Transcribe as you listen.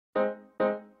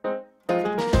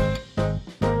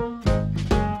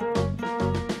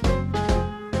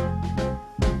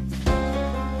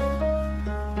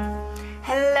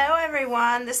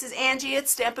this is Angie at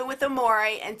Stampin' with Amore,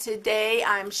 and today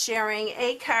I'm sharing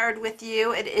a card with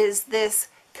you. It is this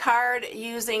card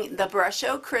using the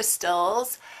Brusho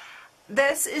Crystals.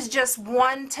 This is just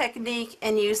one technique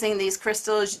in using these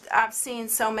crystals. I've seen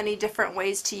so many different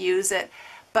ways to use it,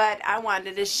 but I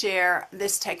wanted to share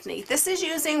this technique. This is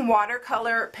using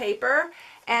watercolor paper,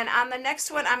 and on the next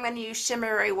one I'm going to use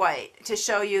shimmery white to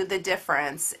show you the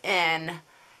difference in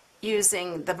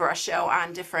using the Brusho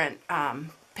on different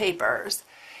papers.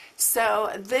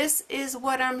 So this is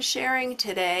what I'm sharing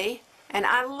today, and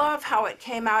I love how it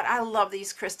came out. I love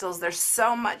these crystals. They're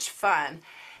so much fun.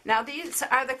 Now these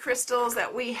are the crystals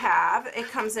that we have. It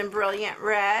comes in Brilliant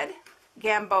Red,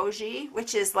 Gambogi,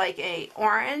 which is like a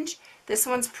orange. This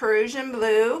one's Perusian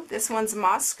Blue. This one's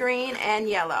Moss Green and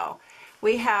Yellow.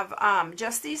 We have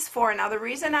just these four. Now the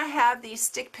reason I have these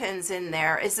stick pins in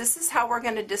there is this is how we're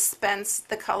going to dispense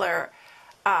the color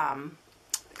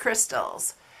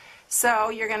crystals.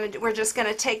 So we're just going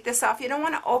to take this off. You don't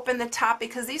want to open the top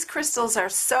because these crystals are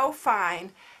so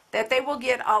fine that they will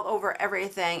get all over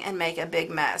everything and make a big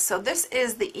mess. So this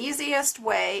is the easiest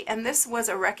way, and this was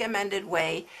a recommended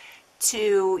way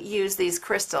to use these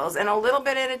crystals. And a little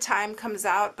bit at a time comes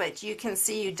out, but you can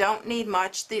see you don't need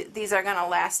much. These are going to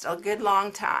last a good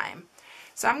long time.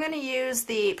 So I'm going to use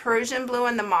the Perusian Blue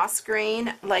and the Moss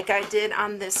Green like I did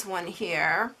on this one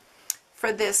here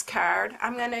for this card.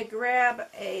 I'm going to grab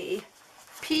a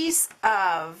piece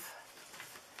of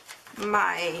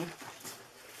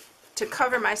to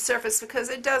cover my surface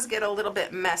because it does get a little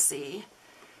bit messy.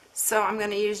 So I'm going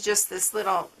to use just this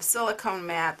little silicone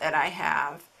mat that I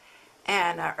have.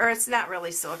 And or it's not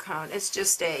really silicone, it's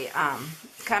just a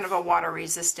kind of a water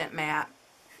resistant mat,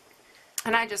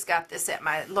 and I just got this at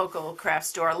my local craft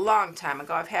store a long time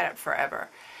ago. I've had it forever.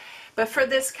 But for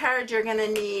this card you're going to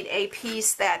need a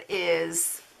piece that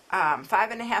is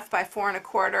 5.5 by 4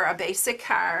 1/4, a basic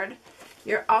card.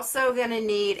 You're also going to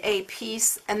need a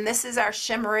piece, and this is our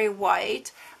shimmery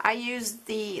white. I used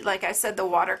like I said, the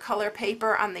watercolor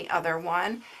paper on the other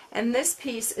one, and this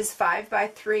piece is 5 by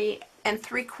 3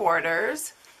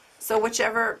 3/4, so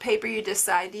whichever paper you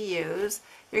decide to use.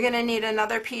 You're going to need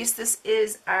another piece. This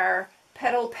is our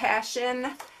Petal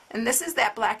Passion, and this is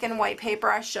that black and white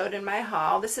paper I showed in my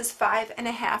haul. This is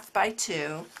 5.5 by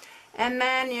 2. And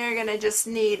then you're going to just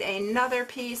need another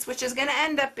piece, which is going to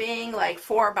end up being like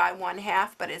 4 by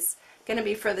 1/2, but it's going to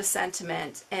be for the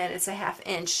sentiment, and it's a 1/2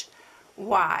 inch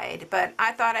wide. But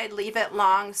I thought I'd leave it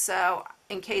long, so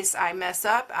in case I mess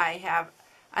up, I have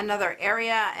another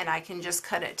area and I can just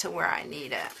cut it to where I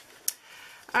need it.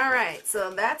 Alright,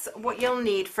 so that's what you'll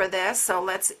need for this. So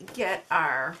let's get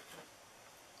our...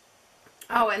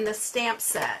 Oh, and the stamp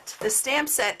set. The stamp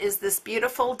set is this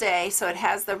beautiful day, so it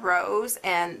has the rose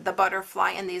and the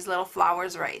butterfly and these little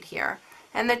flowers right here,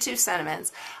 and the 2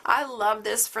 sentiments. I love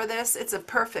this for this. It's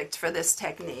perfect for this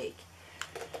technique.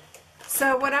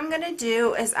 So what I'm going to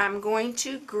do is I'm going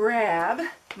to grab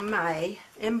my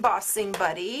embossing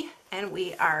buddy, and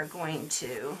we are going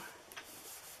to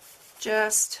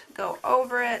just go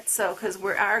over it. So because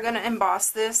we are going to emboss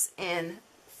this in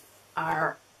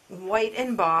our white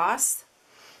emboss,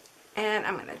 and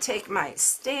I'm going to take my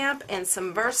stamp and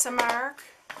some Versamark.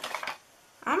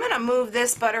 I'm going to move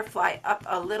this butterfly up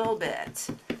a little bit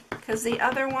because the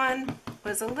other one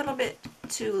was a little bit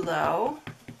too low.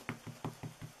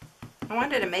 I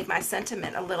wanted to make my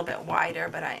sentiment a little bit wider,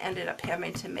 but I ended up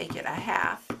having to make it a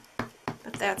 1/2.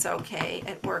 But that's okay.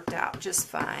 It worked out just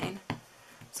fine.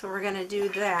 So we're going to do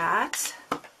that.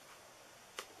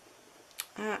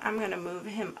 I'm going to move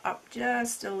him up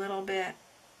just a little bit.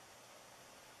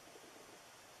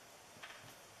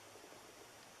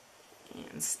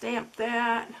 And stamp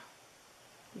that.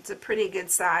 It's a pretty good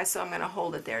size, so I'm going to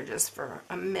hold it there just for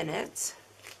a minute.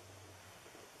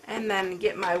 And then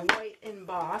get my white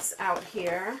emboss out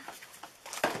here.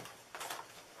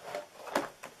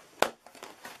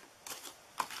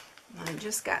 I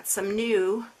just got some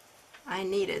new. I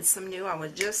needed some new. I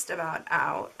was just about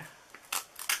out.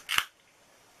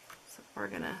 So we're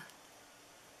going to...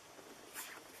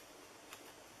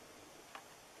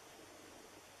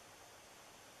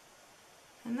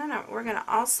 And then we're going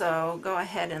to also go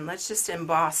ahead and let's just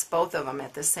emboss both of them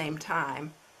at the same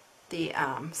time. The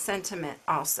sentiment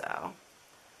also.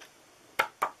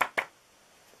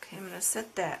 Okay, I'm going to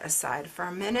set that aside for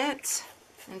a minute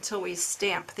until we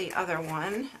stamp the other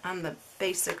one on the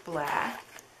basic black.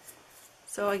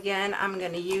 So again, I'm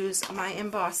going to use my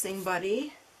embossing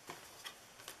buddy.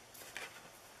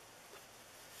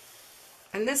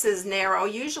 And this is narrow.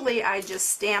 Usually I just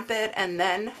stamp it and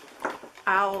then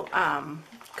I'll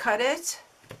cut it.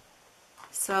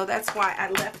 So that's why I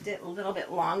left it a little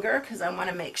bit longer, because I want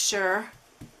to make sure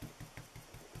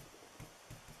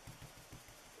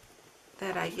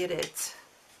that I get it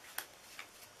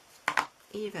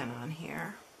even on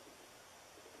here.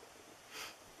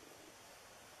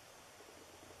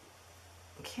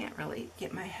 Can't really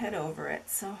get my head over it,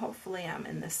 so hopefully I'm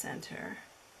in the center.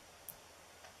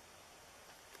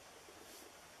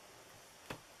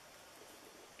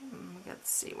 Let's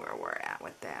see where we're at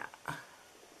with that.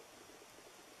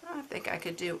 I think I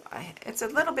could do, it's a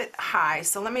little bit high,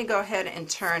 so let me go ahead and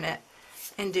turn it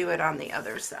and do it on the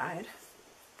other side.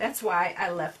 That's why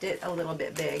I left it a little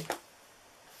bit big,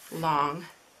 long.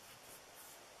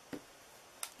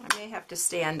 I may have to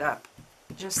stand up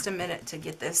just a minute to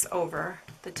get this over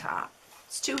the top.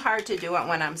 It's too hard to do it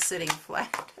when I'm sitting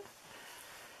flat.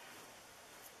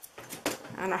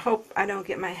 And I hope I don't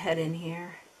get my head in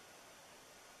here.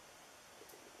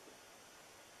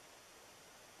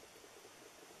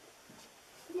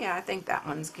 Yeah, I think that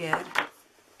one's good.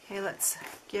 Okay, let's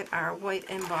get our white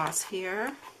emboss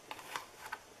here.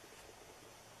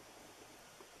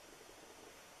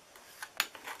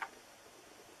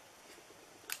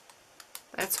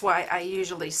 That's why I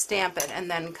usually stamp it and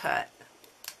then cut.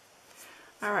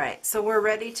 Alright, so we're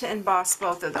ready to emboss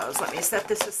both of those. Let me set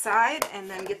this aside and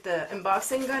then get the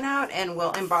embossing gun out and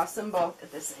we'll emboss them both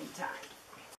at the same time.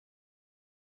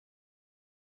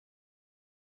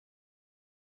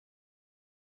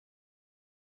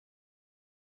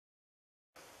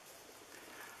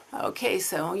 Okay,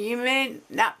 so you may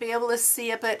not be able to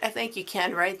see it, but I think you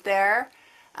can right there.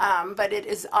 But it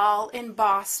is all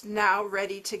embossed now,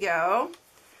 ready to go.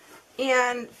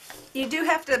 And you do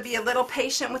have to be a little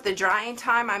patient with the drying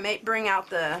time. I may bring out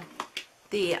the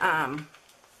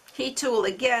heat tool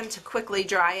again to quickly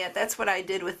dry it. That's what I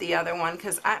did with the other one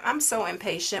because I'm so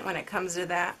impatient when it comes to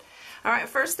that. Alright,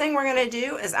 first thing we're going to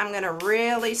do is I'm going to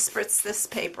really spritz this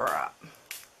paper up.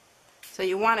 So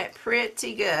you want it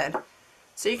pretty good.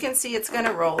 So you can see it's going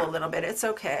to roll a little bit. It's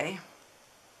okay.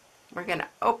 We're going to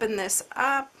open this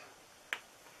up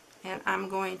and I'm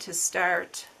going to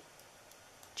start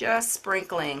just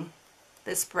sprinkling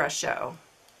this brusho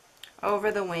over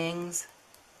the wings.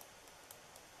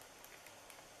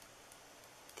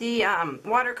 The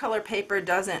watercolor paper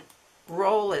doesn't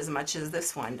roll as much as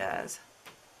this one does.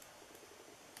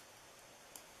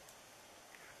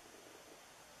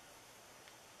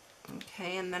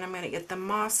 Okay, and then I'm going to get the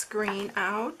moss green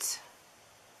out.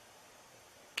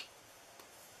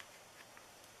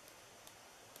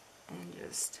 And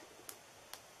just,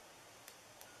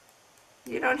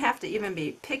 you don't have to even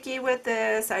be picky with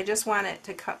this. I just want it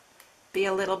to be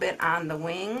a little bit on the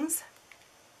wings.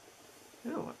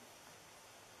 Ooh,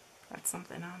 got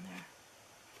something on there.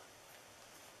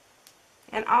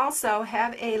 And also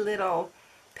have a little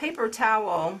paper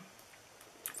towel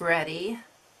ready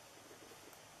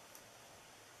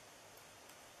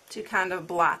to kind of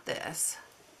blot this.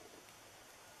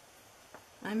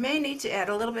 I may need to add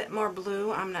a little bit more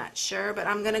blue, I'm not sure, but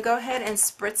I'm going to go ahead and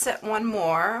spritz it one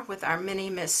more with our mini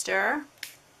mister,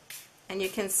 and you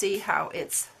can see how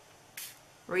it's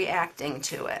reacting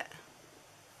to it.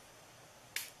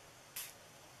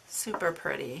 Super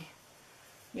pretty.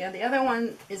 Yeah, the other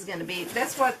one is going to be,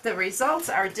 that's what the results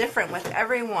are different with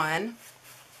every one.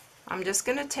 I'm just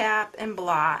going to tap and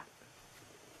blot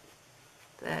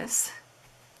this.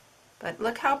 But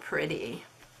look how pretty.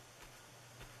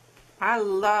 I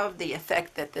love the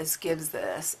effect that this gives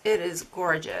this. It is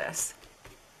gorgeous.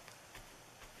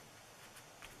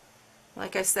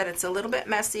 Like I said, it's a little bit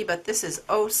messy, but this is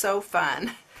oh so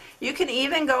fun. You can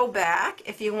even go back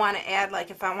if you want to add,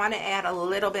 like if I want to add a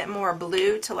little bit more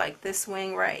blue to like this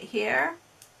wing right here.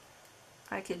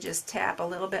 I could just tap a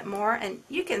little bit more and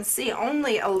you can see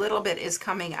only a little bit is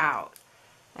coming out.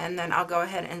 And then I'll go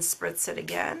ahead and spritz it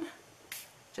again.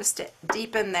 Just to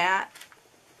deepen that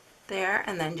there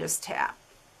and then just tap.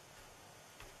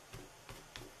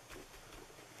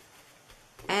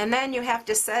 And then you have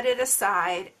to set it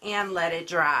aside and let it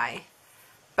dry.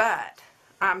 But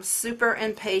I'm super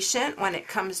impatient when it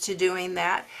comes to doing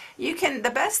that. You can, the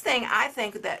best thing I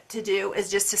think that to do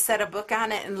is just to set a book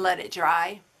on it and let it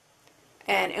dry,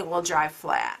 and it will dry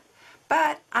flat.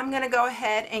 But I'm going to go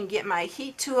ahead and get my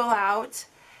heat tool out,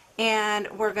 and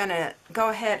we're going to go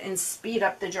ahead and speed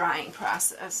up the drying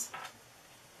process.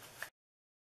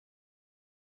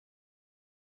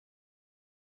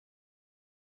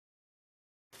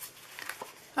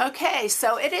 Okay,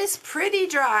 so it is pretty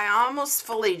dry, almost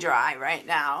fully dry right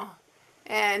now.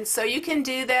 And so you can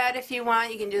do that if you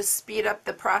want. You can just speed up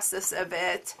the process of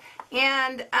it.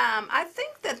 And I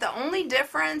think that the only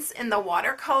difference in the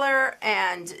watercolor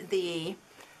and the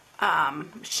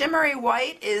Shimmery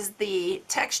white is the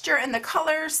texture, and the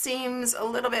color seems a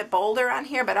little bit bolder on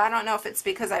here, but I don't know if it's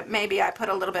because maybe I put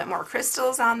a little bit more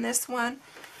crystals on this one,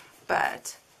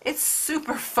 but it's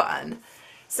super fun.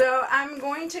 So I'm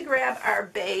going to grab our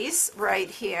base right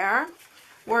here.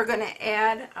 We're going to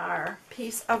add our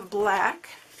piece of black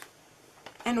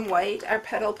and white, our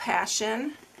Petal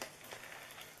Passion.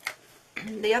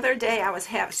 The other day I was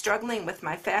struggling with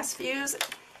my fast fuse,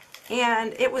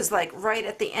 and it was like right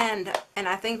at the end, and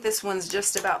I think this one's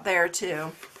just about there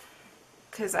too,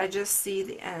 because I just see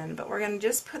the end. But we're going to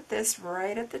just put this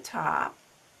right at the top.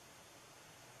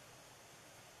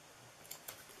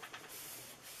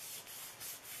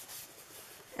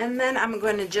 And then I'm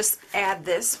going to just add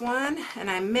this one, and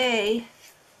I'm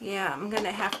going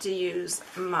to have to use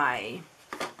my,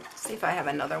 see if I have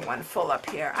another one full up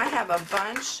here. I have a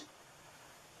bunch,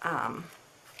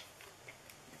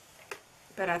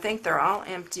 but I think they're all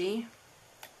empty.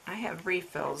 I have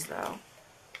refills though.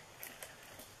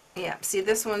 Yeah, see,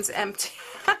 this one's empty.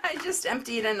 I just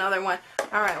emptied another one.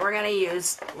 All right, we're gonna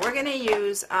use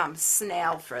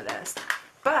snail for this,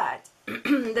 but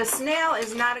the snail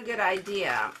is not a good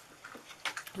idea.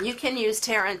 You can use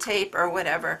tear and tape or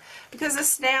whatever, because the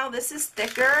snail, this is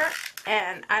thicker,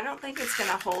 and I don't think it's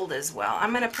gonna hold as well.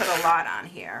 I'm gonna put a lot on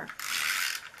here.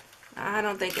 I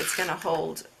don't think it's gonna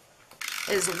hold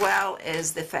as well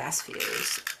as the fast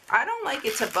fuse. I don't like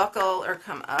it to buckle or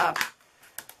come up.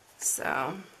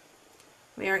 So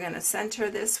we are going to center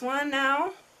this one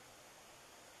now,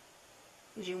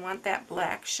 because you want that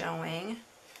black showing.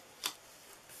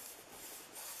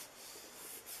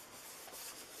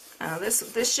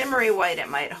 This shimmery white, it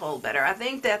might hold better. I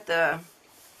think that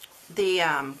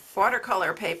the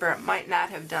watercolor paper might not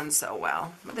have done so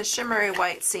well. The shimmery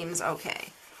white seems okay.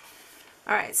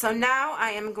 Alright, so now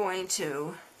I am going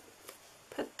to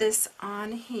put this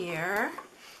on here.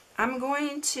 I'm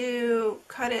going to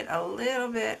cut it a little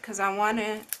bit because I want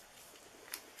to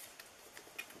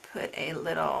put a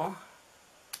little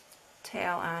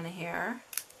tail on here.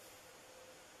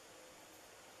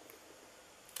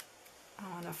 I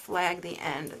want to flag the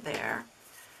end there.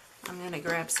 I'm going to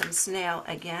grab some snail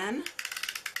again.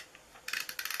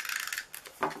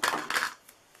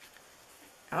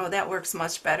 Oh, that works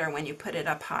much better when you put it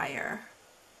up higher.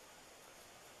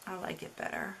 I like it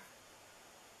better.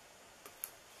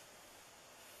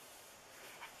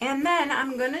 And then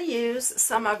I'm going to use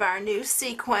some of our new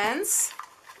sequins.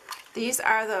 These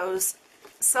are those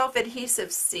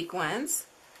self-adhesive sequins,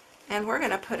 and we're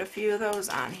going to put a few of those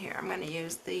on here. I'm going to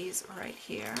use these right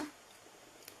here.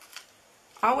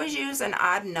 Always use an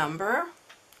odd number.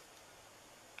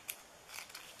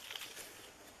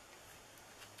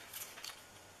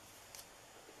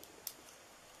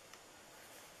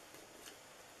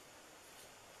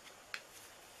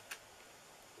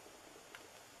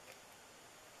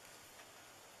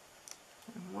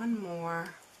 One more.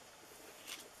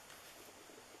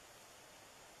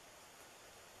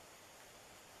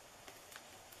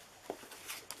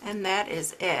 And that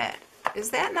is it. Is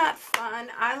that not fun?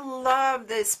 I love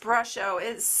this Brusho.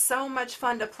 It's so much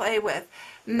fun to play with.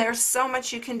 And there's so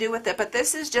much you can do with it. But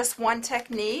this is just one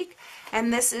technique.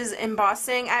 And this is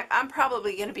embossing. I'm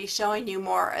probably going to be showing you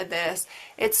more of this.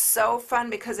 It's so fun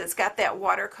because it's got that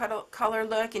watercolor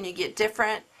look, and you get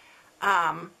different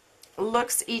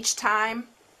looks each time.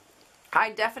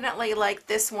 I definitely like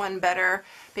this one better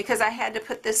because I had to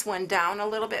put this one down a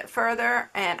little bit further,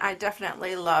 and I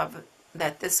definitely love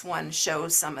that this one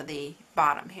shows some of the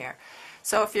bottom here.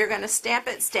 So if you're going to stamp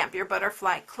it, stamp your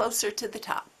butterfly closer to the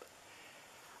top.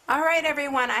 Alright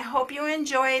everyone, I hope you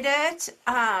enjoyed it.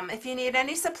 If you need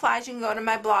any supplies, you can go to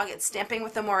my blog at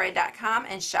stampingwithamore.com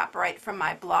and shop right from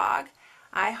my blog.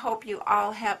 I hope you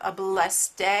all have a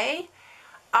blessed day.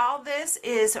 All this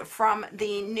is from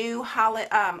the new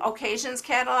Occasions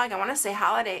catalog. I want to say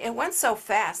holiday. It went so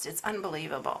fast. It's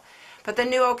unbelievable. But the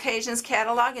new Occasions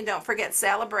catalog, and don't forget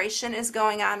Celebration is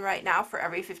going on right now. For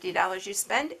every $50 you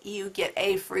spend, you get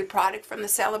a free product from the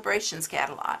Celebrations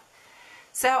catalog.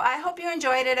 So I hope you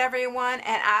enjoyed it, everyone,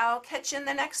 and I'll catch you in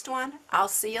the next one. I'll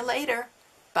see you later.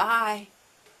 Bye.